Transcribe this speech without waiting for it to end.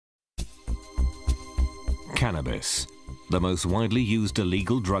Cannabis, the most widely used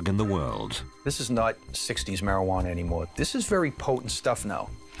illegal drug in the world. This is not 60s marijuana anymore. This is very potent stuff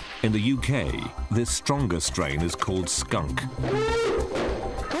now. In the UK, this stronger strain is called skunk.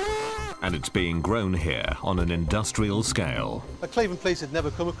 And it's being grown here on an industrial scale. Cleveland police had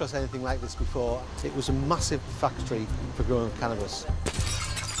never come across anything like this before. It was a massive factory for growing cannabis.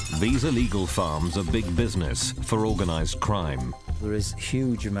 These illegal farms are big business for organised crime. There is a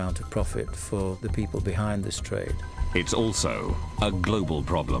huge amount of profit for the people behind this trade. It's also a global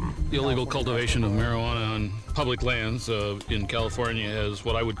problem. The illegal cultivation of marijuana on public lands in California is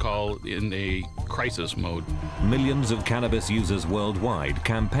what I would call in a crisis mode. Millions of cannabis users worldwide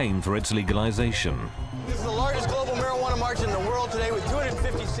campaign for its legalization. This is the largest global marijuana march in the world today with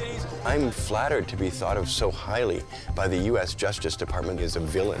 250 cities. I'm flattered to be thought of so highly by the U.S. Justice Department as a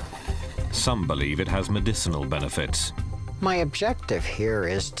villain. Some believe it has medicinal benefits. My objective here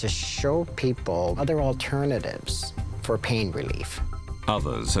is to show people other alternatives for pain relief.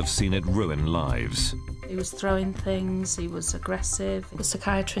 Others have seen it ruin lives. He was throwing things, he was aggressive. The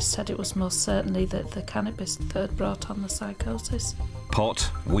psychiatrist said it was most certainly the cannabis that had brought on the psychosis.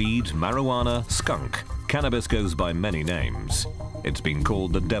 Pot, weed, marijuana, skunk. Cannabis goes by many names. It's been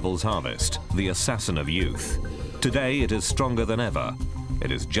called the devil's harvest, the assassin of youth. Today it is stronger than ever.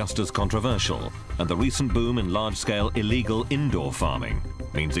 It is just as controversial, and the recent boom in large-scale illegal indoor farming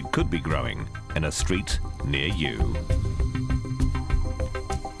means it could be growing in a street near you.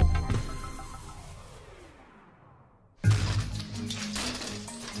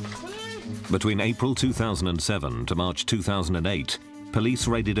 Between April 2007 to March 2008, police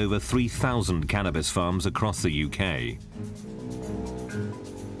raided over 3,000 cannabis farms across the UK.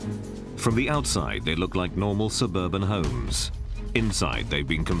 From the outside, they look like normal suburban homes. Inside, they've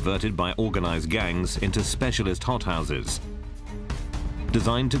been converted by organised gangs into specialist hothouses,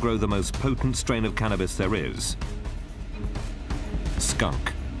 designed to grow the most potent strain of cannabis there is,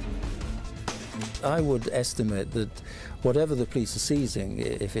 skunk. I would estimate that whatever the police are seizing,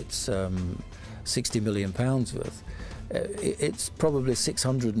 if it's £60 million worth, it's probably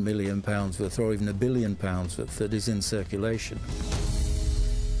 £600 million worth or even £1 billion worth that is in circulation.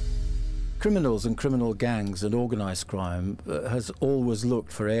 Criminals and criminal gangs and organised crime has always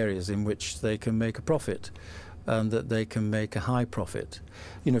looked for areas in which they can make a profit and that they can make a high profit.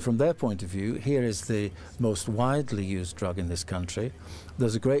 You know, from their point of view, here is the most widely used drug in this country.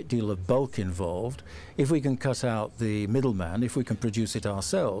 There's a great deal of bulk involved. If we can cut out the middleman, if we can produce it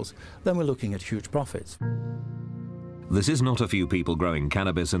ourselves, then we're looking at huge profits. This is not a few people growing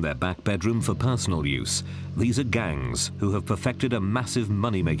cannabis in their back bedroom for personal use. These are gangs who have perfected a massive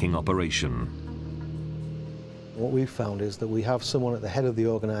money-making operation. What we've found is that we have someone at the head of the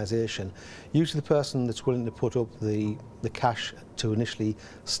organisation, usually the person that's willing to put up the cash to initially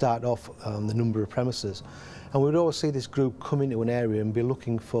start off the number of premises. And we'd always see this group come into an area and be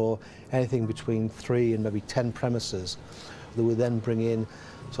looking for anything between 3 and maybe 10 premises. They would then bring in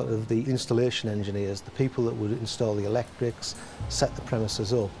sort of the installation engineers, the people that would install the electrics, set the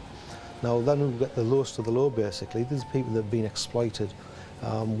premises up. Now then we've got the lowest of the low basically. These are people that have been exploited.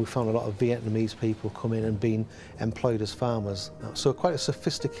 We found a lot of Vietnamese people come in and being employed as farmers. So quite a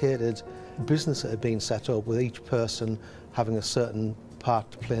sophisticated business that had been set up with each person having a certain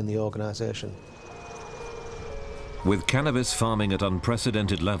part to play in the organisation. With cannabis farming at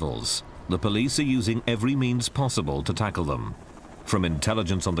unprecedented levels, the police are using every means possible to tackle them, from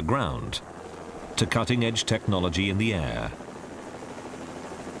intelligence on the ground to cutting-edge technology in the air.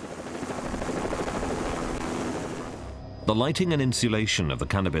 The lighting and insulation of the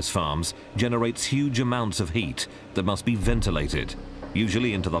cannabis farms generates huge amounts of heat that must be ventilated,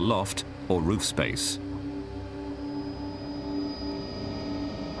 usually into the loft or roof space.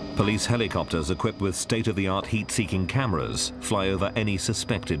 Police helicopters equipped with state-of-the-art heat-seeking cameras fly over any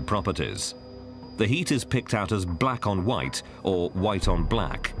suspected properties. The heat is picked out as black on white or white on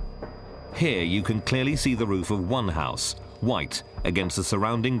black. Here you can clearly see the roof of one house, white, against the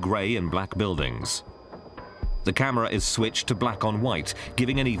surrounding grey and black buildings. The camera is switched to black on white,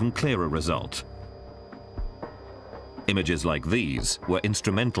 giving an even clearer result. Images like these were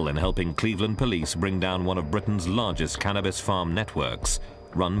instrumental in helping Cleveland police bring down one of Britain's largest cannabis farm networks,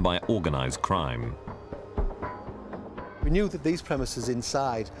 run by organised crime. We knew that these premises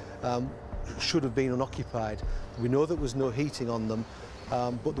inside should have been unoccupied. We know there was no heating on them,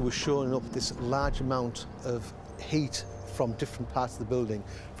 but there was showing up this large amount of heat from different parts of the building,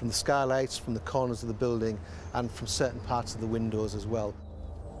 from the skylights, from the corners of the building, and from certain parts of the windows as well.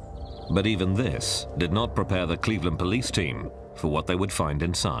 But even this did not prepare the Cleveland police team for what they would find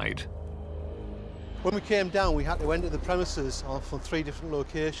inside. When we came down, we had to enter the premises from 3 different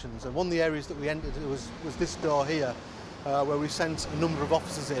locations, and one of the areas that we entered was this door here, where we sent a number of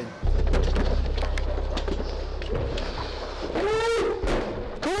officers in.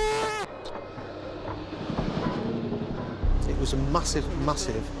 It was a massive,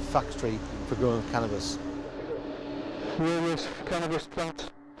 massive factory for growing cannabis. Numerous cannabis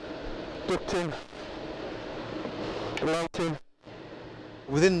plants, ducting, lighting.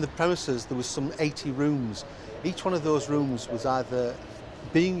 Within the premises there was some 80 rooms. Each one of those rooms was either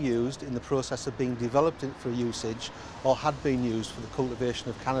being used in the process of being developed for usage or had been used for the cultivation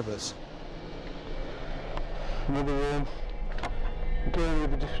of cannabis. Another room, going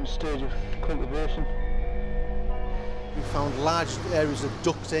with a different stage of cultivation. We found large areas of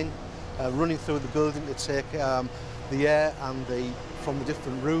ducting running through the building to take the air and from the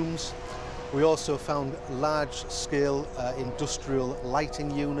different rooms. We also found large-scale industrial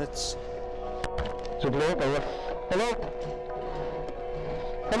lighting units. Hello? Hello?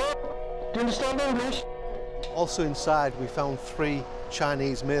 Do you understand English? Also inside we found 3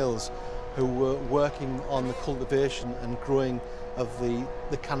 Chinese males who were working on the cultivation and growing of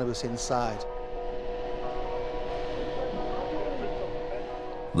the cannabis inside.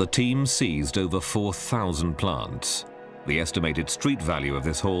 The team seized over 4,000 plants. The estimated street value of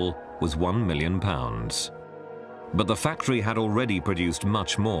this haul was £1 million. But the factory had already produced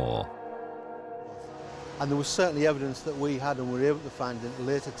much more. And there was certainly evidence that we had and were able to find at a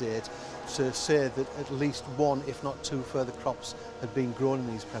later date to say that at least 1, if not 2 further crops had been grown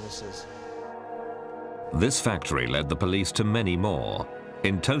in these premises. This factory led the police to many more.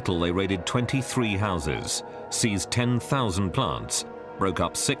 In total, they raided 23 houses, seized 10,000 plants, broke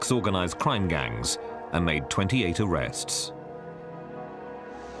up 6 organised crime gangs, and made 28 arrests.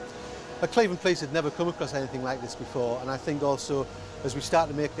 Cleveland Police had never come across anything like this before, and I think also as we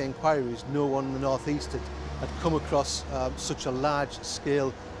started to make the inquiries, no one in the North East had come across such a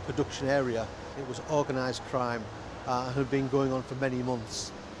large-scale production area. It was organised crime and had been going on for many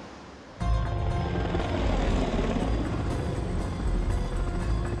months.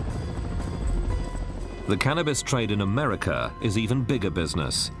 The cannabis trade in America is even bigger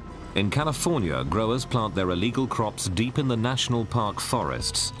business. In California, growers plant their illegal crops deep in the national park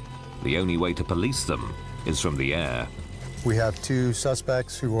forests. The only way to police them is from the air. We have 2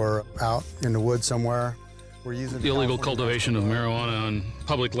 suspects who are out in the woods somewhere. We're using the illegal cultivation of marijuana on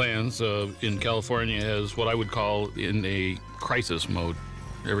public lands in California is what I would call in a crisis mode.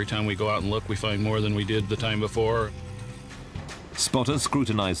 Every time we go out and look, we find more than we did the time before. Spotters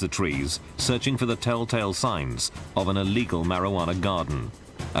scrutinize the trees, searching for the telltale signs of an illegal marijuana garden,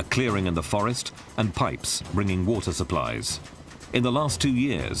 a clearing in the forest, and pipes bringing water supplies. In the last 2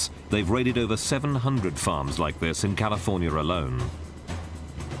 years, they've raided over 700 farms like this in California alone.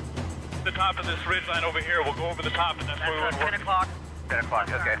 The top of this ridge line over here, we'll go over the top and that's where we're 10 o'clock. 10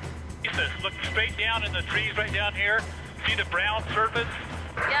 o'clock, okay. He says, look straight down in the trees right down here. See the brown surface?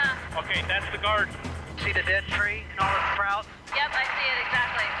 Yeah. Okay, that's the garden. See the dead tree and all the sprouts? Yep, I see it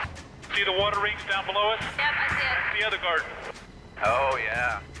exactly. See the water rings down below us? Yep, I see it. That's the other garden. Oh,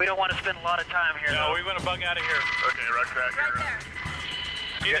 yeah. We don't want to spend a lot of time here, No, though. we want to bug out of here. Okay, right back Right there.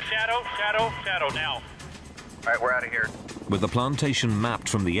 See the shadow? Shadow? Shadow now. All right, we're out of here. With the plantation mapped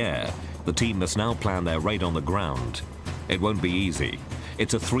from the air, the team must now plan their raid on the ground. It won't be easy.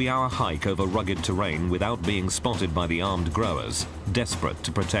 It's a 3-hour hike over rugged terrain without being spotted by the armed growers, desperate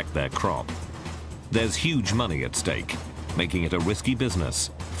to protect their crop. There's huge money at stake, making it a risky business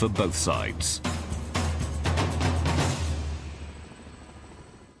for both sides.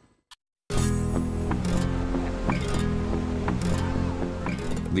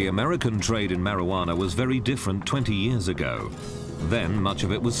 The American trade in marijuana was very different 20 years ago. Then much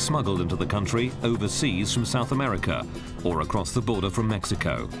of it was smuggled into the country overseas from South America or across the border from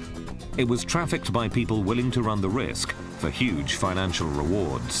Mexico. It was trafficked by people willing to run the risk for huge financial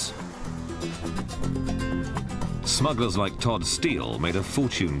rewards. Smugglers like Todd Steele made a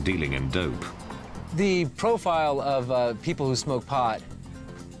fortune dealing in dope. The profile of people who smoke pot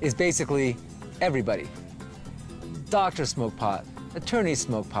is basically everybody. Doctors smoke pot, attorneys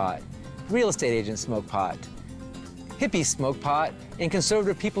smoke pot, real estate agents smoke pot, hippies smoke pot, and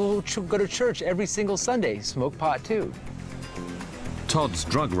conservative people who go to church every single Sunday smoke pot too. Todd's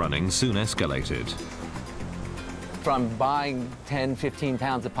drug running soon escalated. From buying 10, 15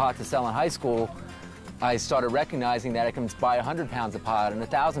 pounds of pot to sell in high school, I started recognizing that I can buy 100 pounds of pot and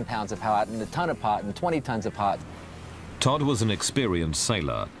 1,000 pounds of pot and a ton of pot and 20 tons of pot. Todd was an experienced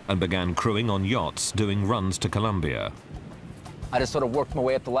sailor and began crewing on yachts doing runs to Colombia. I just sort of worked my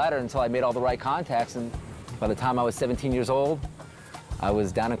way up the ladder until I made all the right contacts, and by the time I was 17 years old, I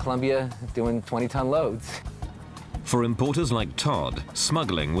was down in Colombia doing 20-ton loads. For importers like Todd,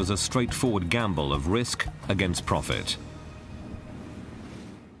 smuggling was a straightforward gamble of risk against profit.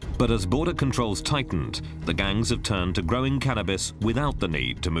 But as border controls tightened, the gangs have turned to growing cannabis without the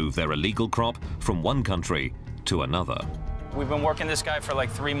need to move their illegal crop from one country to another. We've been working this guy for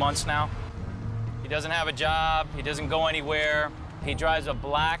like 3 months now. He doesn't have a job, he doesn't go anywhere. He drives a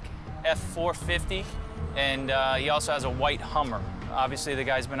black F450, and he also has a white Hummer. Obviously, the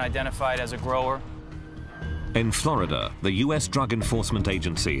guy's been identified as a grower. In Florida, the U.S. Drug Enforcement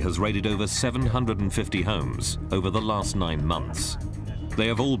Agency has raided over 750 homes over the last 9 months. They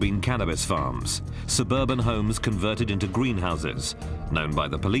have all been cannabis farms, suburban homes converted into greenhouses, known by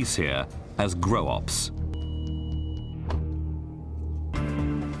the police here as grow-ops.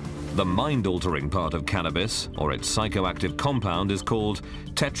 The mind-altering part of cannabis, or its psychoactive compound, is called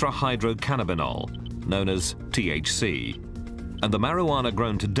tetrahydrocannabinol, known as THC. And the marijuana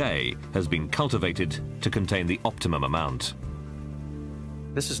grown today has been cultivated to contain the optimum amount.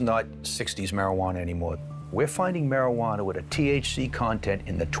 This is not 60s marijuana anymore. We're finding marijuana with a THC content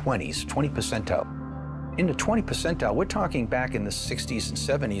in the 20s, 20 percentile. In the 20 percentile, we're talking back in the 60s and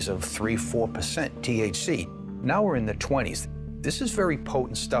 70s of 3–4% THC. Now we're in the 20s. This is very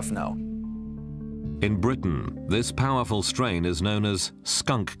potent stuff now. In Britain, this powerful strain is known as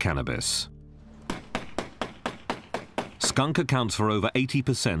skunk cannabis. Skunk accounts for over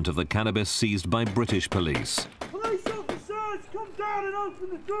 80% of the cannabis seized by British police. Police officers, come down and open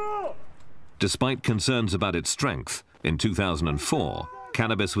the door! Despite concerns about its strength, in 2004,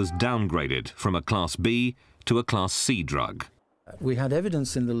 cannabis was downgraded from a Class B to a Class C drug. We had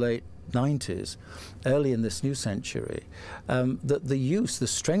evidence in the late 90s, early in this new century, that the use, the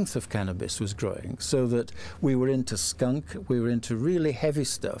strength of cannabis was growing, so that we were into skunk, we were into really heavy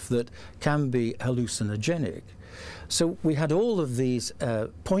stuff that can be hallucinogenic. So we had all of these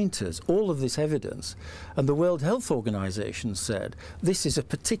pointers, all of this evidence, and the World Health Organization said this is a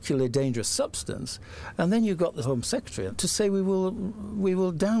particularly dangerous substance, and then you got the Home Secretary to say we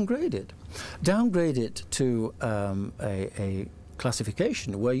will downgrade it to a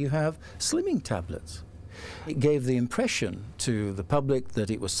classification where you have slimming tablets. It gave the impression to the public that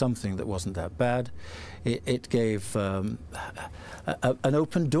it was something that wasn't that bad. It gave an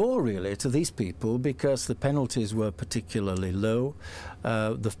open door, really, to these people because the penalties were particularly low.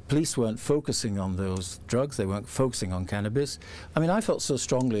 The police weren't focusing on those drugs. They weren't focusing on cannabis. I mean, I felt so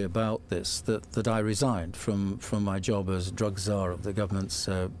strongly about this that I resigned from my job as drug czar of the government's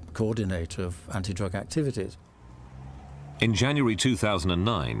coordinator of anti-drug activities. In January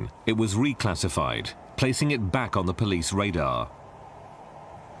 2009, it was reclassified, placing it back on the police radar.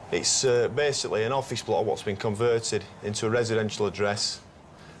 It's basically an office block what's been converted into a residential address.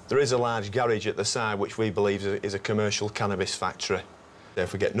 There is a large garage at the side which we believe is a commercial cannabis factory.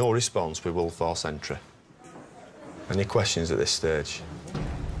 If we get no response, we will force entry. Any questions at this stage?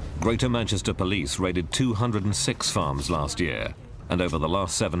 Greater Manchester Police raided 206 farms last year, and over the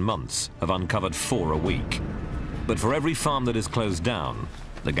last 7 months have uncovered 4 a week. But for every farm that is closed down,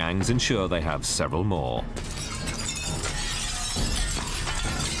 the gangs ensure they have several more.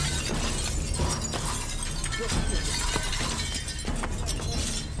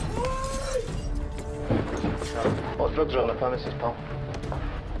 What drugs are on the premises, pal?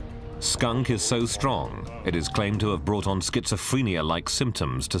 Skunk is so strong, it is claimed to have brought on schizophrenia-like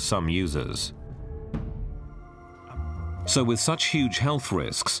symptoms to some users. So with such huge health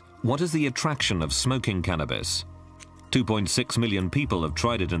risks, what is the attraction of smoking cannabis? 2.6 million people have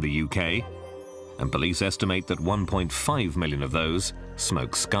tried it in the UK, and police estimate that 1.5 million of those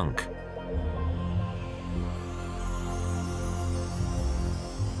smoke skunk.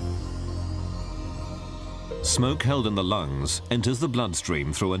 Smoke held in the lungs enters the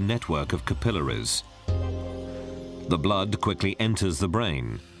bloodstream through a network of capillaries. The blood quickly enters the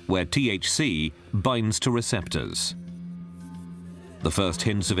brain, where THC binds to receptors. The first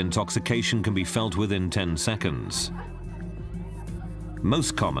hints of intoxication can be felt within 10 seconds.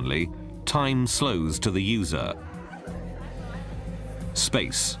 Most commonly, time slows to the user.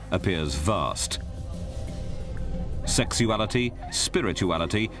 Space appears vast. Sexuality,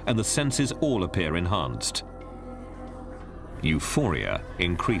 spirituality, and the senses all appear enhanced. Euphoria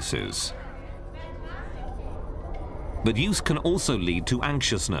increases. But use can also lead to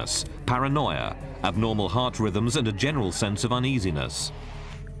anxiousness, paranoia, abnormal heart rhythms, and a general sense of uneasiness.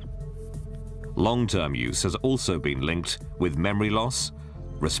 Long-term use has also been linked with memory loss,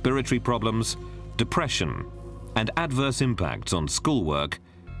 respiratory problems, depression, and adverse impacts on schoolwork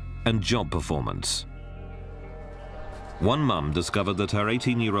and job performance. One mum discovered that her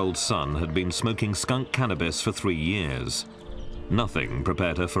 18-year-old son had been smoking skunk cannabis for 3 years. Nothing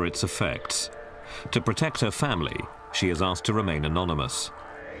prepared her for its effects. To protect her family, she is asked to remain anonymous.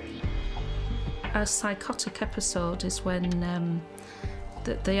 A psychotic episode is when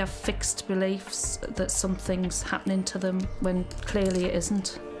that they have fixed beliefs that something's happening to them when clearly it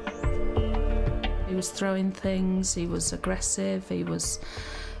isn't. He was throwing things, he was aggressive, he was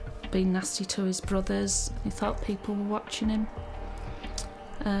being nasty to his brothers. He thought people were watching him.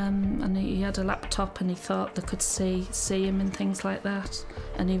 And he had a laptop and he thought they could see him and things like that.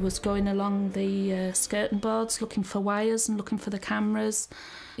 And he was going along the skirting boards looking for wires and looking for the cameras.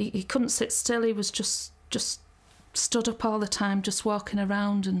 He couldn't sit still, he was just stood up all the time, just walking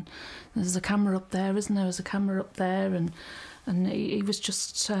around, and there's a camera up there, isn't there? There's a camera up there, and he was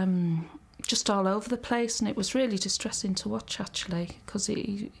just all over the place, and it was really distressing to watch, actually, because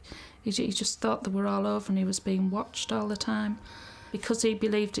he just thought they were all over and he was being watched all the time. Because he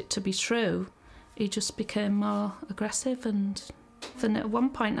believed it to be true, he just became more aggressive, and then at one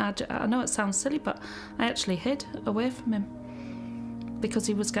point, I know it sounds silly, but I actually hid away from him because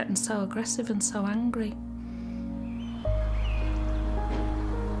he was getting so aggressive and so angry.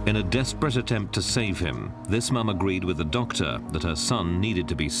 In a desperate attempt to save him, this mum agreed with the doctor that her son needed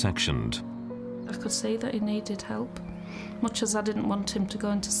to be sectioned. I could see that he needed help. Much as I didn't want him to go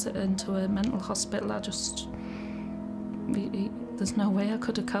into a mental hospital, there's no way I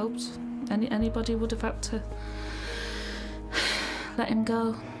could have coped. Anybody would have had to let him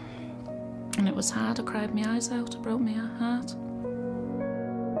go. And it was hard. I cried my eyes out. I broke my heart.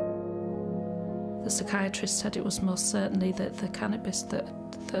 The psychiatrist said it was most certainly the cannabis that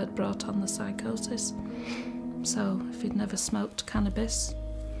had brought on the psychosis. So if he'd never smoked cannabis,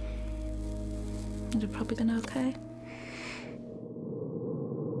 it'd have probably been okay.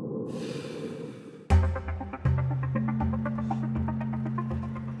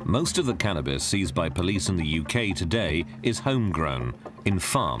 Most of the cannabis seized by police in the UK today is homegrown, in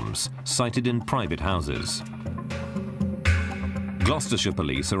farms, sited in private houses. Gloucestershire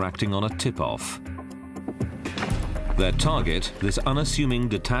police are acting on a tip-off. Their target, this unassuming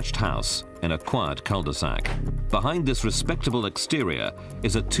detached house in a quiet cul-de-sac. Behind this respectable exterior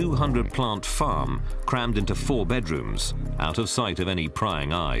is a 200-plant farm crammed into 4 bedrooms, out of sight of any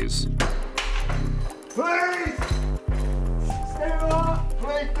prying eyes. Please! Stay up!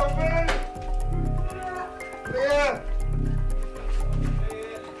 Please come in! Clear!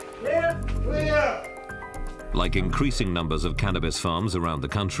 Clear! Clear! Like increasing numbers of cannabis farms around the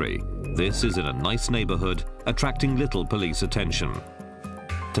country, this is in a nice neighbourhood, attracting little police attention.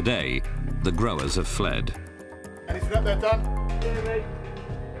 Today, the growers have fled. Anything up there done? Yeah, mate.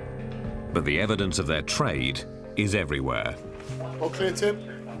 But the evidence of their trade is everywhere. All clear, Tim?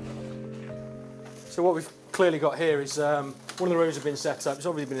 So what we've clearly got here is one of the rooms have been set up. It's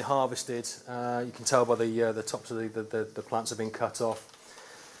already been harvested. You can tell by the tops of the plants have been cut off.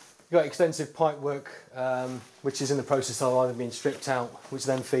 You've got extensive pipe work, which is in the process of either being stripped out, which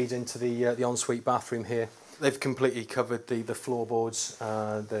then feeds into the ensuite bathroom here. They've completely covered the floorboards,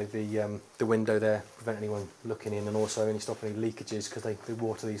 the window there, prevent anyone looking in, and also only stop any leakages because they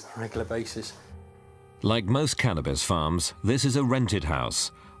water these on a regular basis. Like most cannabis farms, this is a rented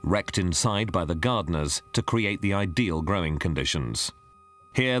house, wrecked inside by the gardeners to create the ideal growing conditions.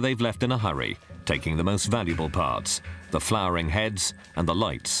 Here they've left in a hurry, taking the most valuable parts, the flowering heads and the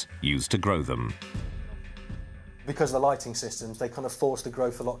lights used to grow them. Because of the lighting systems, they kind of force the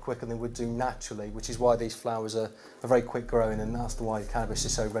growth a lot quicker than they would do naturally, which is why these flowers are very quick growing, and that's why cannabis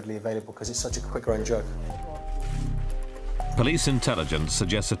is so readily available, because it's such a quick growing drug. Police intelligence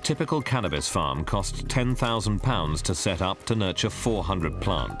suggests a typical cannabis farm costs £10,000 to set up to nurture 400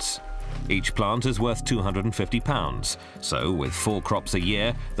 plants. Each plant is worth £250, so with 4 crops a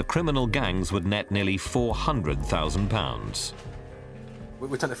year, the criminal gangs would net nearly £400,000.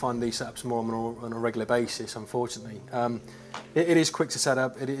 We tend to find these setups more on a regular basis, unfortunately. It is quick to set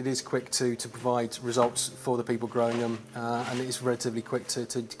up, it is quick to provide results for the people growing them, and it is relatively quick to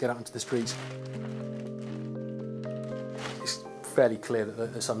get out into the streets. It's fairly clear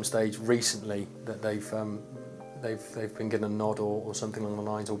that at some stage recently that they've been given a nod or something along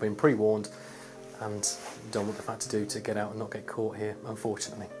the lines, or been pre-warned, and done what they've had to do to get out and not get caught here,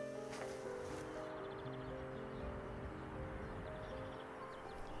 unfortunately.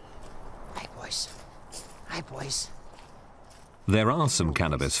 Hi, boys. There are some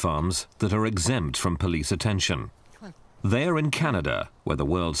cannabis farms that are exempt from police attention. They're in Canada, where the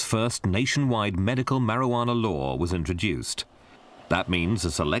world's first nationwide medical marijuana law was introduced. That means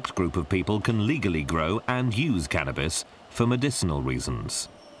a select group of people can legally grow and use cannabis for medicinal reasons.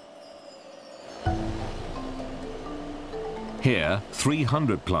 Here,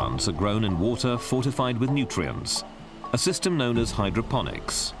 300 plants are grown in water fortified with nutrients. a system known as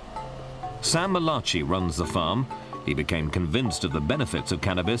hydroponics. Sam Malachi runs the farm. He became convinced of the benefits of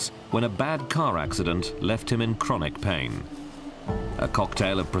cannabis when a bad car accident left him in chronic pain. A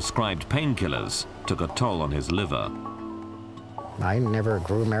cocktail of prescribed painkillers took a toll on his liver. I never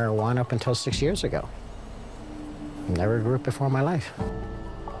grew marijuana up until 6 years ago. Never grew it before in my life.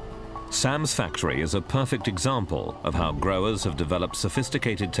 Sam's factory is a perfect example of how growers have developed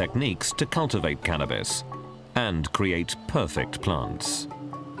sophisticated techniques to cultivate cannabis and create perfect plants.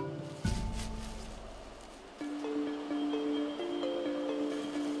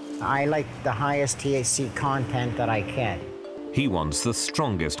 I like the highest THC content that I can. He wants the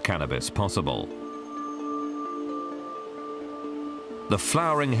strongest cannabis possible. The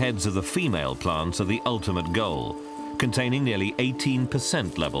flowering heads of the female plants are the ultimate goal, containing nearly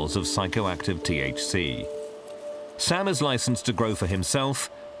 18% levels of psychoactive THC. Sam is licensed to grow for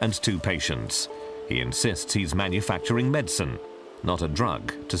himself and 2 patients. He insists he's manufacturing medicine, not a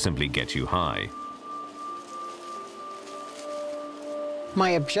drug to simply get you high.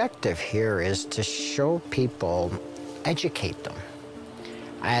 My objective here is to show people, educate them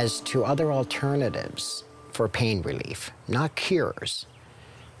as to other alternatives for pain relief, not cures,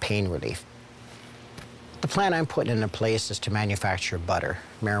 pain relief. The plan I'm putting into place is to manufacture butter,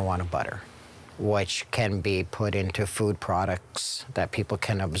 marijuana butter, which can be put into food products that people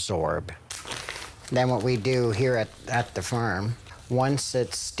can absorb. Then what we do here at the farm, once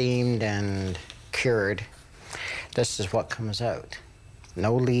it's steamed and cured, this is what comes out.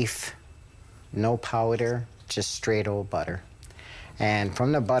 No leaf, no powder, just straight old butter. And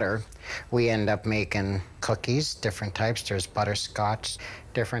from the butter, we end up making cookies, different types. There's butterscotch,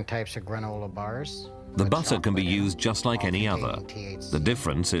 different types of granola bars. The butter can be used just like any other. The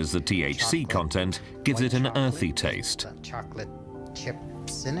difference is the THC content gives it an earthy taste. Chocolate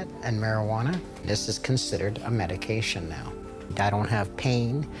chips in it and marijuana. This is considered a medication now. I don't have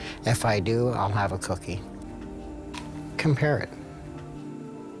pain. If I do, I'll have a cookie. Compare it.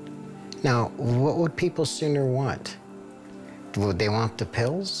 Now, what would people sooner want? Would they want the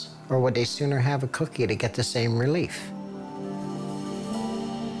pills, or would they sooner have a cookie to get the same relief?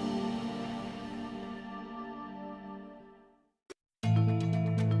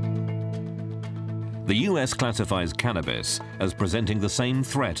 The US classifies cannabis as presenting the same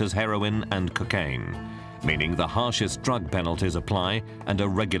threat as heroin and cocaine, meaning the harshest drug penalties apply and are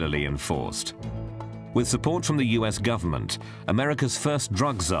regularly enforced. With support from the US government, America's first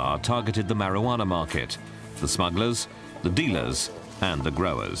drug czar targeted the marijuana market, the smugglers, the dealers, and the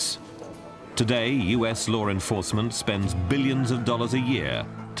growers. Today, US law enforcement spends billions of dollars a year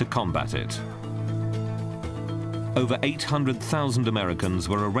to combat it. Over 800,000 Americans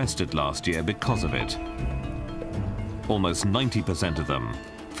were arrested last year because of it. Almost 90% of them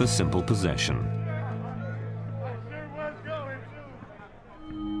for simple possession.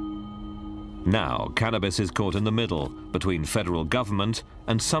 Now, cannabis is caught in the middle between federal government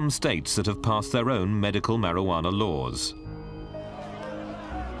and some states that have passed their own medical marijuana laws.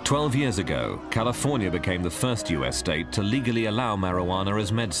 12 years ago, California became the first US state to legally allow marijuana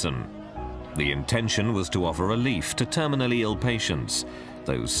as medicine. The intention was to offer relief to terminally ill patients,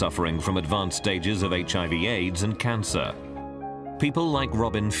 those suffering from advanced stages of HIV/AIDS and cancer. People like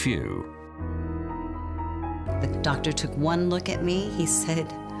Robin Few. The doctor took one look at me. He said,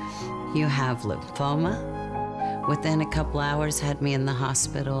 "You have lymphoma." Within a couple hours, had me in the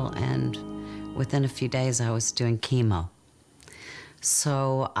hospital, and within a few days, I was doing chemo.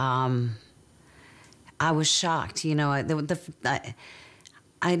 So I was shocked. You know,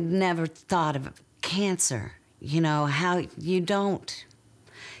 I never thought of cancer. You know, how you don't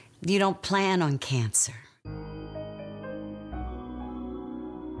plan on cancer.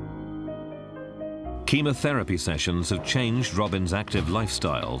 Chemotherapy sessions have changed Robin's active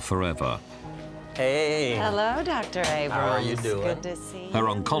lifestyle forever. Hey. Hello, Dr. Abrams. How are you doing? Good to see you. Her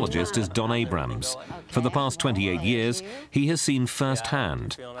oncologist is Don Abrams. For the past 28 years, he has seen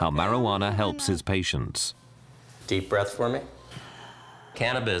firsthand how marijuana helps his patients. Deep breath for me.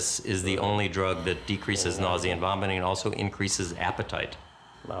 Cannabis is the only drug that decreases nausea and vomiting and also increases appetite.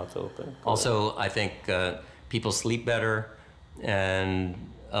 Mouth open. Also, I think people sleep better, and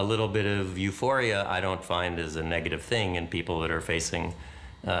a little bit of euphoria I don't find is a negative thing in people that are facing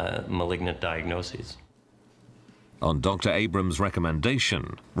malignant diagnoses. On Dr. Abrams'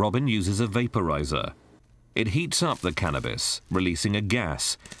 recommendation, Robin uses a vaporizer. It heats up the cannabis, releasing a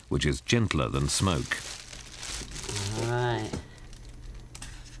gas, which is gentler than smoke. All right.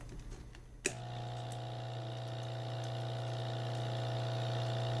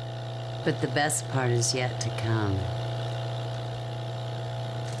 But the best part is yet to come.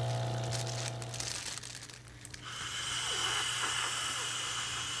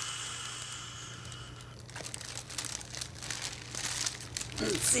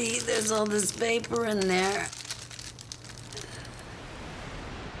 See, there's all this paper in there.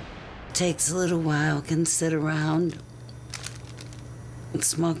 Takes a little while, can sit around and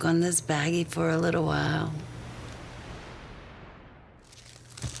smoke on this baggie for a little while.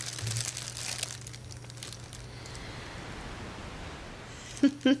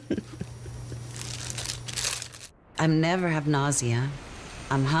 I never have nausea.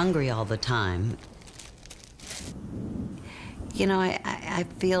 I'm hungry all the time. You know, I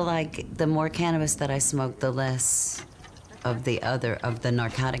feel like the more cannabis that I smoke, the less of the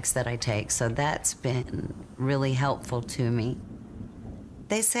narcotics that I take. So that's been really helpful to me.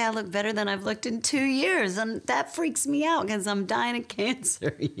 They say I look better than I've looked in 2 years, and that freaks me out because I'm dying of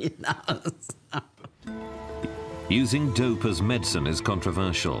cancer, you know. Using dope as medicine is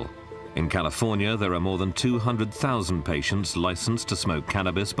controversial. In California, there are more than 200,000 patients licensed to smoke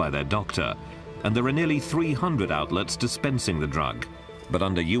cannabis by their doctor, and there are nearly 300 outlets dispensing the drug. But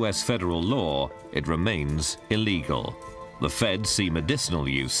under US federal law, it remains illegal. The feds see medicinal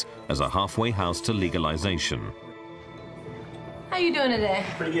use as a halfway house to legalization. How you doing today?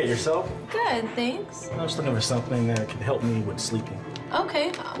 Pretty good. Yourself? Good, thanks. I was looking for something that could help me with sleeping.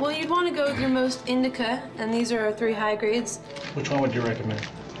 Okay, well, you'd want to go with your most indica, and these are our 3 high grades. Which one would you recommend?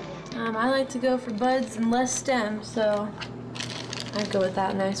 I like to go for buds and less stem, so I'd go with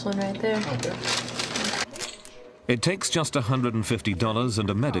that nice one right there. Okay. It takes just $150 and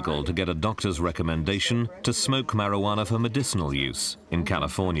a medical to get a doctor's recommendation to smoke marijuana for medicinal use in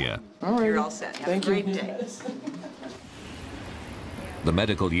California. All right. You're all set. Have Thank a great you. day. The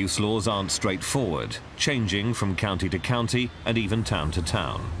medical use laws aren't straightforward, changing from county to county and even town to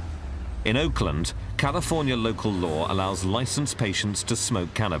town. In Oakland, California local law allows licensed patients to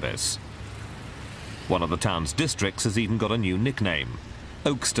smoke cannabis. One of the town's districts has even got a new nickname,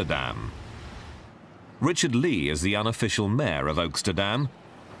 Oaksterdam. Richard Lee is the unofficial mayor of Oaksterdam.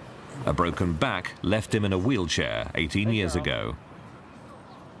 A broken back left him in a wheelchair 18 years ago.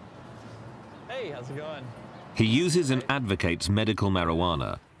 Hey, how's it going? He uses and advocates medical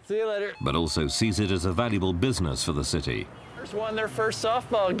marijuana, See you later. but also sees it as a valuable business for the city. First won their first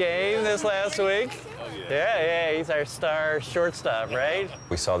softball game this last week. Yeah, he's our star shortstop, right?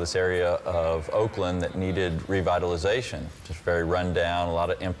 We saw this area of Oakland that needed revitalization, just very run down, a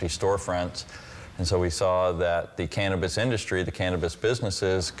lot of empty storefronts. And so we saw that the cannabis industry, the cannabis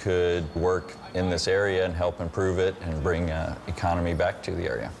businesses could work in this area and help improve it and bring economy back to the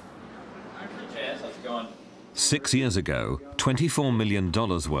area. How's it going? 6 years ago, $24 million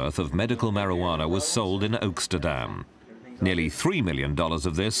worth of medical marijuana was sold in Oaksterdam. Nearly $3 million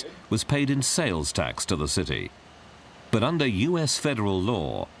of this was paid in sales tax to the city. But under US federal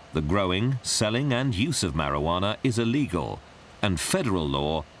law, the growing, selling and use of marijuana is illegal, and federal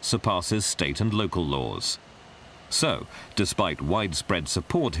law surpasses state and local laws. So, despite widespread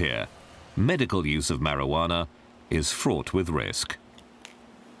support here, medical use of marijuana is fraught with risk.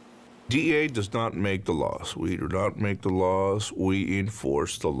 DEA does not make the laws. We do not make the laws, we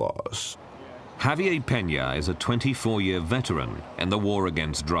enforce the laws. Javier Peña is a 24-year veteran in the war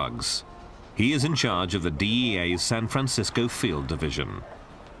against drugs. He is in charge of the DEA's San Francisco Field Division.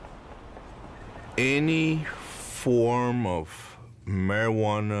 Any form of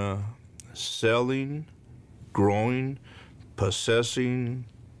marijuana selling, growing, possessing,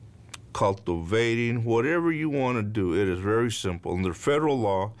 cultivating, whatever you want to do, it is very simple. Under federal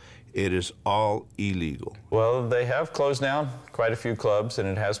law, it is all illegal. Well, they have closed down quite a few clubs, and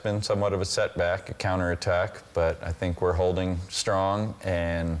it has been somewhat of a setback, a counterattack, but I think we're holding strong,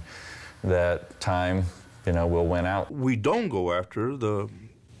 and that time, will win out. We don't go after the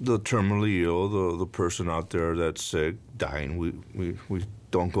terminally ill, the person out there that's sick, dying. We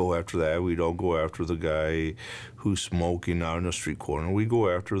don't go after that. We don't go after the guy who's smoking out in the street corner. We go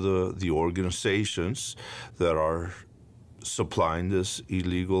after the organizations that are supplying this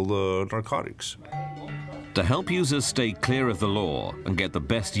illegal narcotics. To help users stay clear of the law and get the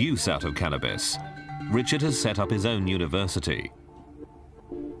best use out of cannabis, Richard has set up his own university.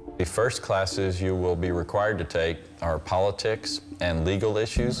 The first classes you will be required to take are politics and legal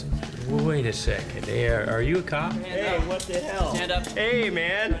issues. Wait a second. Hey, are you a cop? Hey, what the hell? Stand up. Hey,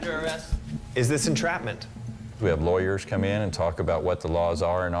 man. Under arrest. Is this entrapment? We have lawyers come in and talk about what the laws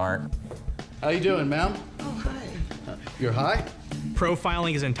are and aren't. How you doing, ma'am? Oh, hi. You're high?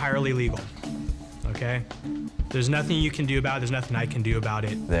 Profiling is entirely legal, okay? There's nothing you can do about it. There's nothing I can do about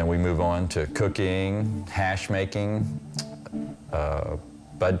it. Then we move on to cooking, hash making,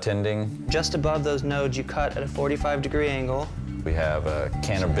 bud tending. Just above those nodes, you cut at a 45-degree angle. We have a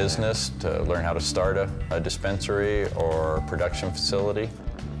cannabis to learn how to start a dispensary or production facility.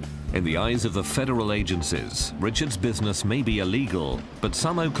 In the eyes of the federal agencies, Richard's business may be illegal, but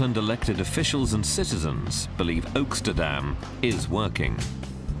some Oakland elected officials and citizens believe Oaksterdam is working.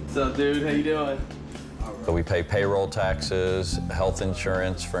 What's up, dude? How you doing? So we pay payroll taxes, health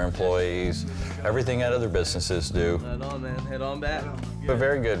insurance for employees, everything that other businesses do. Head on, man. Head on back. We have a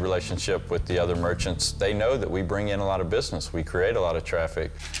very good relationship with the other merchants. They know that we bring in a lot of business. We create a lot of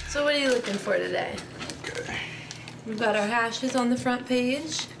traffic. So what are you looking for today? Okay. We've got our hashes on the front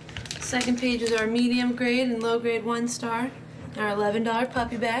page. Second page is our medium grade and low grade 1-star, our $11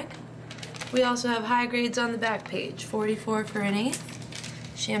 puppy bag. We also have high grades on the back page, 44 for an eighth.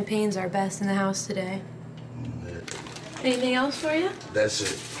 Champagne's our best in the house today. Anything else for you? That's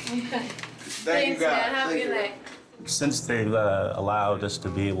it. Okay. Thanks, man. Have a good night. Since they've allowed us to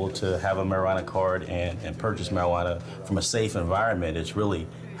be able to have a marijuana card and purchase marijuana from a safe environment, it's really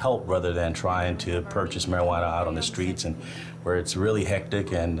helped rather than trying to purchase marijuana out on the streets and where it's really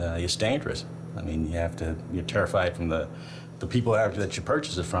hectic and it's dangerous. I mean, you're terrified from the people that you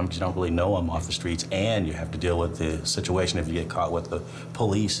purchase it from because you don't really know them off the streets, and you have to deal with the situation if you get caught with the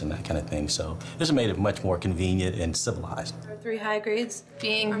police and that kind of thing. So this has made it much more convenient and civilized. Our 3 high grades.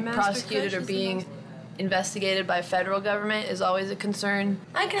 Being prosecuted or being investigated by federal government is always a concern.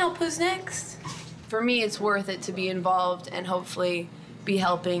 I can help. Who's next? For me, it's worth it to be involved and hopefully be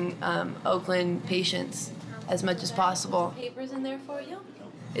helping Oakland patients as much as possible. Papers in there for you?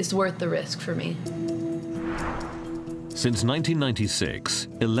 It's worth the risk for me. Since 1996,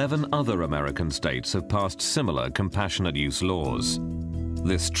 11 other American states have passed similar compassionate use laws.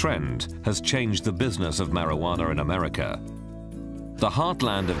 This trend has changed the business of marijuana in America. The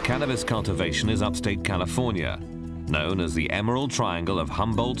heartland of cannabis cultivation is upstate California, known as the Emerald Triangle of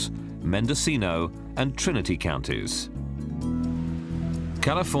Humboldt, Mendocino, and Trinity counties.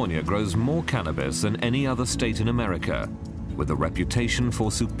 California grows more cannabis than any other state in America, with a reputation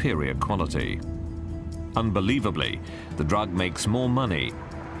for superior quality. Unbelievably, the drug makes more money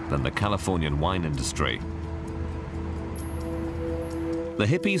than the Californian wine industry. The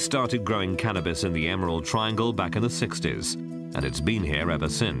hippies started growing cannabis in the Emerald Triangle back in the 60s, and it's been here ever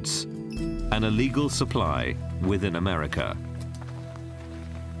since. An illegal supply within America.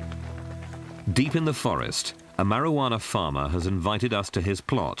 Deep in the forest, a marijuana farmer has invited us to his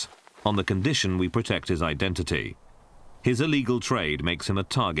plot on the condition we protect his identity. His illegal trade makes him a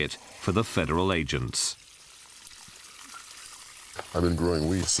target for the federal agents. I've been growing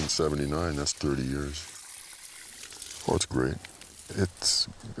weed since '79, that's 30 years. Oh, it's great.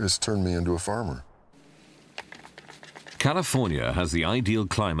 It's turned me into a farmer. California has the ideal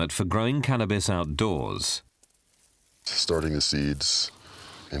climate for growing cannabis outdoors. Starting the seeds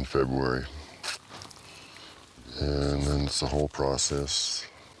in February. And then it's the whole process.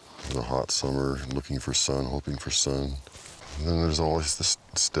 The hot summer, looking for sun, hoping for sun. And then there's always the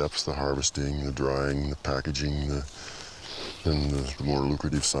steps, the harvesting, the drying, the packaging, and the more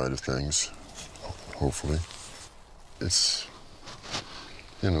lucrative side of things, hopefully. It's,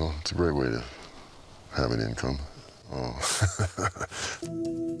 it's a great way to have an income. Oh.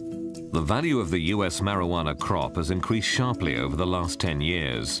 The value of the U.S. marijuana crop has increased sharply over the last 10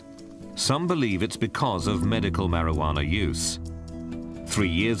 years. Some believe it's because of medical marijuana use. 3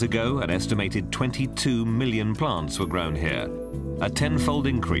 years ago, an estimated 22 million plants were grown here, a 10-fold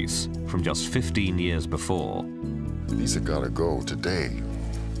increase from just 15 years before. These have got to go today.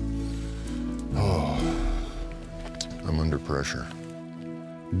 Oh, I'm under pressure.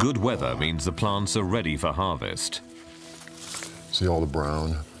 Good weather means the plants are ready for harvest. See all the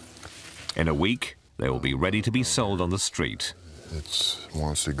brown? In a week, they will be ready to be sold on the street. It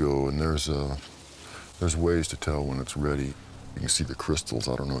wants to go, and there's ways to tell when it's ready. You can see the crystals.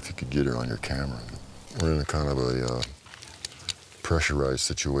 I don't know if you could get it on your camera. We're in a kind of a pressurized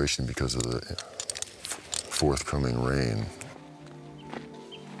situation because of the forthcoming rain.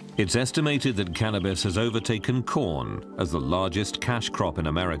 It's estimated that cannabis has overtaken corn as the largest cash crop in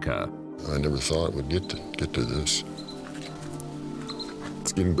America. I never thought it would get to this.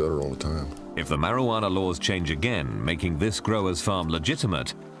 It's getting better all the time. If the marijuana laws change again, making this grower's farm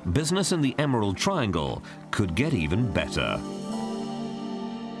legitimate, business in the Emerald Triangle could get even better.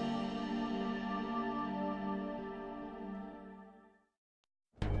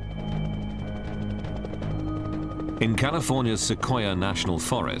 In California's Sequoia National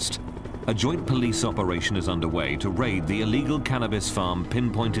Forest, a joint police operation is underway to raid the illegal cannabis farm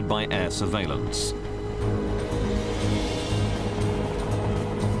pinpointed by air surveillance.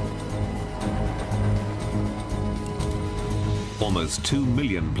 Almost 2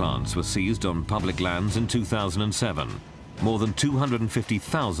 million plants were seized on public lands in 2007, more than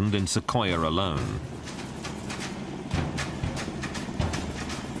 250,000 in Sequoia alone.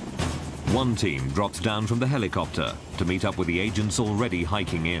 One team drops down from the helicopter to meet up with the agents already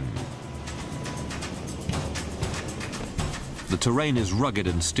hiking in. The terrain is rugged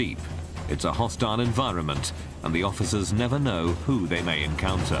and steep. It's a hostile environment, and the officers never know who they may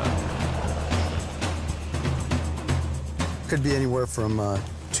encounter. Could be anywhere from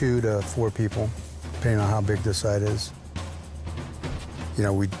 2 to 4 people, depending on how big the site is. You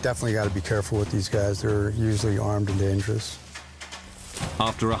know, we definitely got to be careful with these guys. They're usually armed and dangerous.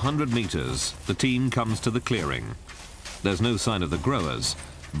 After 100 meters, the team comes to the clearing. There's no sign of the growers,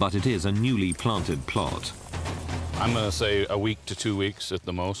 but it is a newly planted plot. I'm going to say a week to 2 weeks at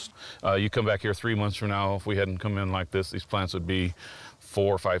the most. You come back here 3 months from now, if we hadn't come in like this, these plants would be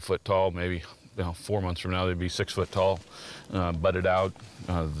 4 or 5 foot tall, maybe 4 months from now they'd be 6 foot tall, budded out.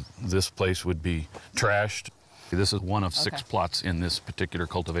 This place would be trashed. This is one of 6 plots in this particular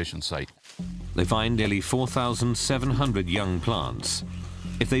cultivation site. They find nearly 4,700 young plants.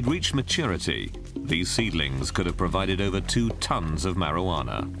 If they'd reached maturity, these seedlings could have provided over 2 tons of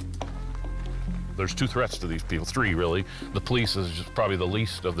marijuana. There's 2 threats to these people, 3 really. The police is just probably the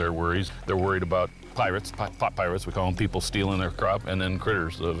least of their worries. They're worried about pirates, pot pirates, we call them, people stealing their crop, and then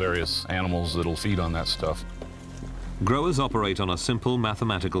critters, the various animals that'll feed on that stuff. Growers operate on a simple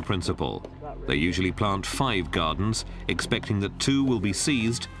mathematical principle. They usually plant 5 gardens, expecting that 2 will be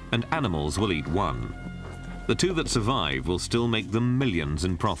seized and animals will eat 1. The 2 that survive will still make them millions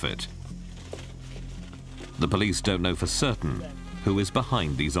in profit. The police don't know for certain who is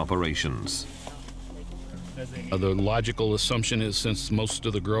behind these operations. The logical assumption is, since most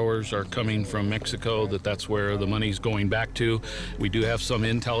of the growers are coming from Mexico, that's where the money's going back to. We do have some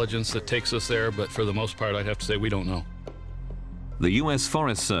intelligence that takes us there, but for the most part, I'd have to say we don't know. The U.S.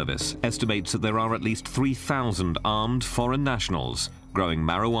 Forest Service estimates that there are at least 3,000 armed foreign nationals growing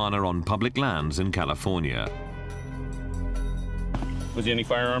marijuana on public lands in California. Was there any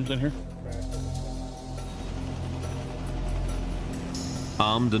firearms in here?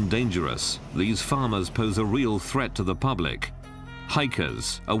 Armed and dangerous, these farmers pose a real threat to the public.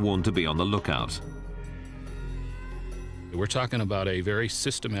 Hikers are warned to be on the lookout. We're talking about a very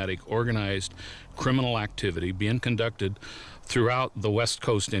systematic, organized criminal activity being conducted throughout the West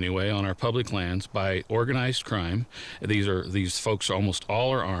Coast anyway, on our public lands, by organized crime. These folks almost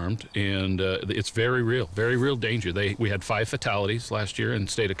all are armed, and it's very real danger. We had 5 fatalities last year in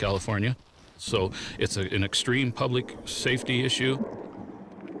the state of California, so it's an extreme public safety issue.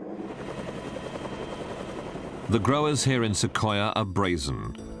 The growers here in Sequoia are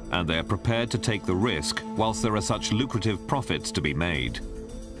brazen, and they're prepared to take the risk whilst there are such lucrative profits to be made.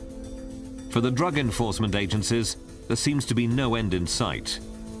 For the drug enforcement agencies, there seems to be no end in sight.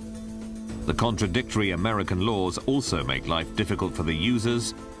 The contradictory American laws also make life difficult for the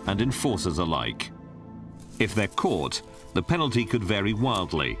users and enforcers alike. If they're caught, the penalty could vary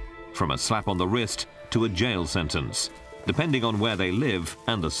wildly, from a slap on the wrist to a jail sentence, depending on where they live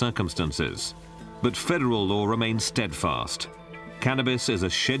and the circumstances. But federal law remains steadfast. Cannabis is a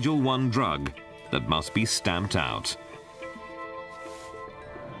Schedule I drug that must be stamped out.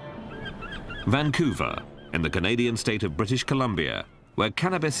 Vancouver, in the Canadian state of British Columbia, where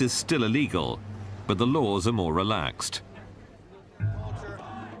cannabis is still illegal, but the laws are more relaxed.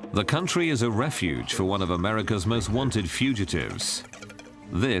 The country is a refuge for one of America's most wanted fugitives.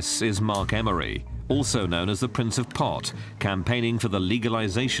 This is Mark Emery, also known as the Prince of Pot, campaigning for the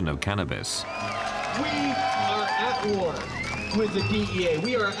legalization of cannabis. We are at war with the DEA.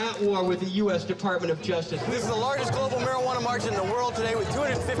 We are at war with the U.S. Department of Justice. This is the largest global marijuana march in the world today with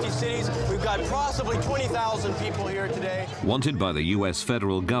 250 cities. We've got possibly 20,000 people here today. Wanted by the U.S.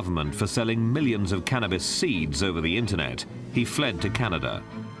 federal government for selling millions of cannabis seeds over the internet, he fled to Canada.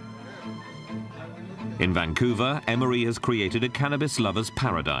 In Vancouver, Emery has created a cannabis lover's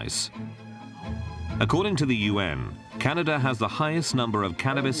paradise. According to the UN, Canada has the highest number of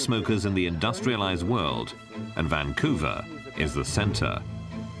cannabis smokers in the industrialized world, and Vancouver is the center.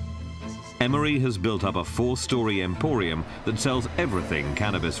 Emery has built up a 4-story emporium that sells everything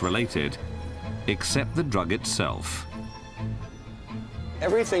cannabis-related, except the drug itself.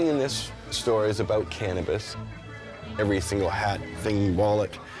 Everything in this store is about cannabis. Every single hat, thing,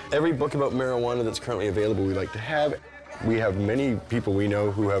 wallet, every book about marijuana that's currently available we like to have. We have many people we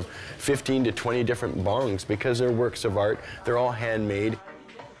know who have 15 to 20 different bongs because they're works of art. They're all handmade.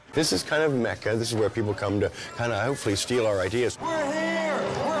 This is kind of Mecca. This is where people come to kind of hopefully steal our ideas. We're here!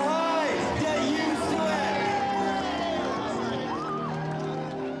 We're high! Get used to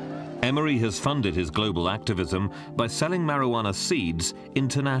it! Emery has funded his global activism by selling marijuana seeds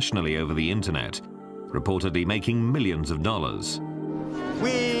internationally over the internet, reportedly making millions of dollars.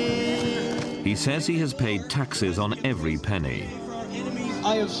 He says he has paid taxes on every penny.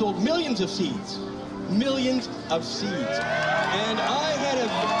 I have sold millions of seeds. Millions of seeds. And I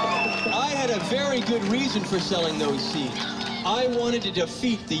had a very good reason for selling those seeds. I wanted to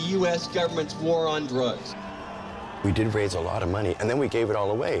defeat the U.S. government's war on drugs. We did raise a lot of money, and then we gave it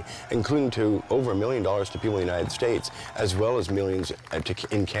all away, including to over $1 million to people in the United States, as well as millions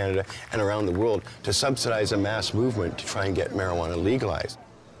in Canada and around the world to subsidize a mass movement to try and get marijuana legalized.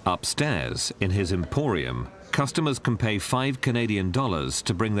 Upstairs, in his emporium, customers can pay $5 Canadian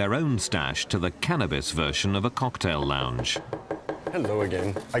to bring their own stash to the cannabis version of a cocktail lounge. Hello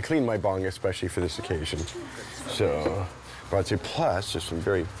again. I cleaned my bong especially for this occasion. So, brought you plus just some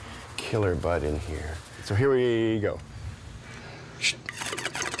very killer bud in here. So here we go.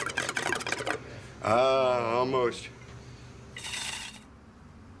 Almost.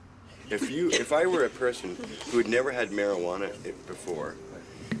 If I were a person who had never had marijuana before,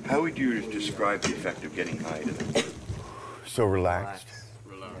 how would you describe the effect of getting high to them? So relaxed,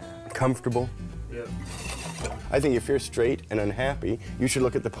 comfortable. Yep. I think if you're straight and unhappy, you should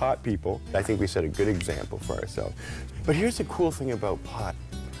look at the pot people. I think we set a good example for ourselves. But here's the cool thing about pot.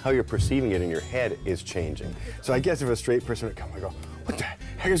 How you're perceiving it in your head is changing. So I guess if a straight person would come and go, what the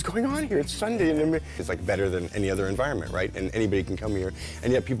heck is going on here? It's Sunday, and it's like better than any other environment, right? And anybody can come here,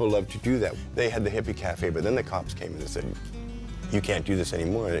 and yet people love to do that. They had the hippie cafe, but then the cops came and they said, you can't do this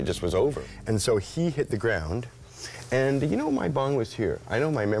anymore, and it just was over. And so he hit the ground, and you know, my bong was here. I know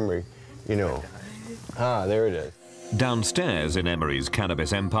my memory, you know. Ah, there it is. Downstairs in Emery's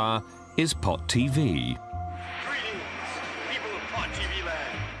cannabis empire is Pot TV.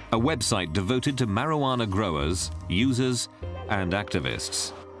 A website devoted to marijuana growers, users, and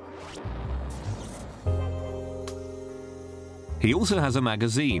activists. He also has a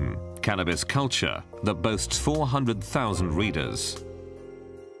magazine, Cannabis Culture, that boasts 400,000 readers.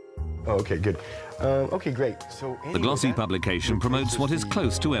 Oh, okay, good. Okay, great. So anyway, the glossy publication promotes what is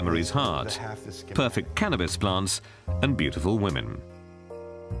close to Emery's heart: perfect cannabis plants and beautiful women.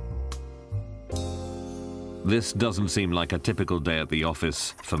 This doesn't seem like a typical day at the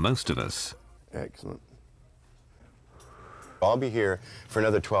office for most of us. Excellent. I'll be here for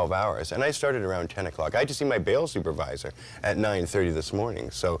another 12 hours, and I started around 10 o'clock. I had to see my bail supervisor at 9:30 this morning,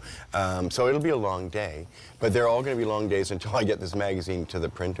 so it'll be a long day, but they're all going to be long days until I get this magazine to the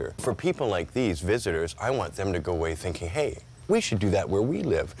printer. For people like these visitors, I want them to go away thinking, hey, we should do that where we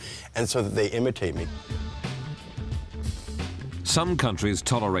live, and so that they imitate me. Some countries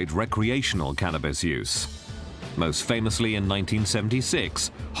tolerate recreational cannabis use. Most famously in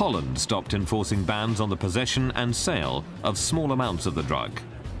 1976, Holland stopped enforcing bans on the possession and sale of small amounts of the drug.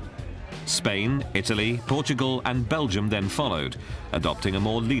 Spain, Italy, Portugal and Belgium then followed, adopting a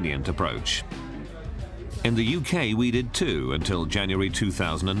more lenient approach. In the UK we did too until January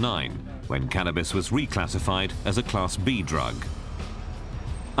 2009, when cannabis was reclassified as a Class B drug.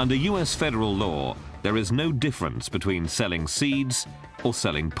 Under US federal law, there is no difference between selling seeds or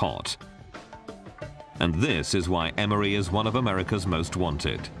selling pot. And this is why Emery is one of America's most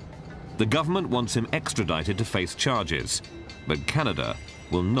wanted. The government wants him extradited to face charges, but Canada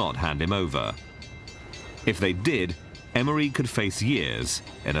will not hand him over. If they did, Emery could face years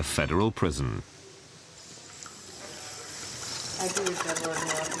in a federal prison. I do double and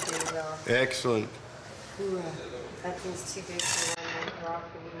more to do well. Excellent. That thing's too big for one rock.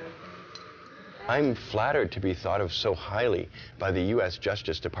 I'm flattered to be thought of so highly by the U.S.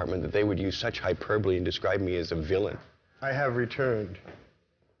 Justice Department that they would use such hyperbole and describe me as a villain. I have returned.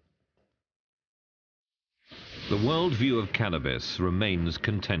 The worldview of cannabis remains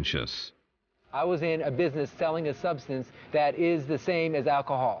contentious. I was in a business selling a substance that is the same as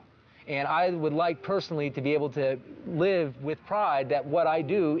alcohol. And I would like personally to be able to live with pride that what I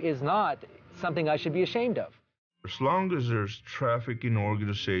do is not something I should be ashamed of. As long as there's trafficking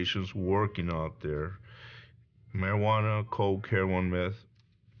organizations working out there, marijuana, coke, heroin, meth,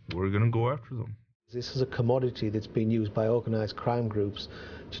 we're going to go after them. This is a commodity that's been used by organized crime groups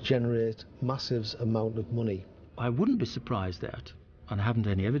to generate massive amount of money. I wouldn't be surprised at, and I haven't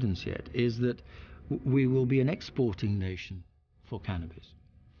any evidence yet, is that we will be an exporting nation for cannabis.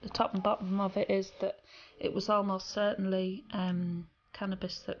 The top and bottom of it is that it was almost certainly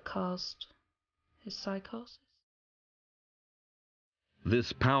cannabis that caused his psychosis.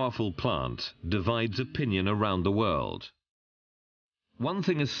 This powerful plant divides opinion around the world. One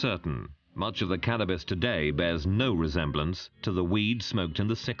thing is certain, much of the cannabis today bears no resemblance to the weed smoked in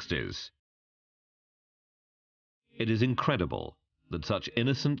the 60s. It is incredible that such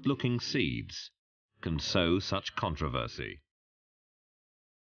innocent-looking seeds can sow such controversy.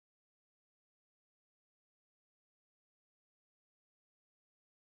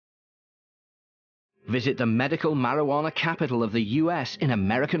 Visit the medical marijuana capital of the US in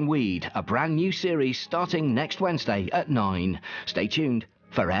American Weed, a brand new series starting next Wednesday at 9. Stay tuned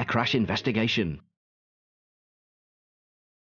for Air Crash Investigation.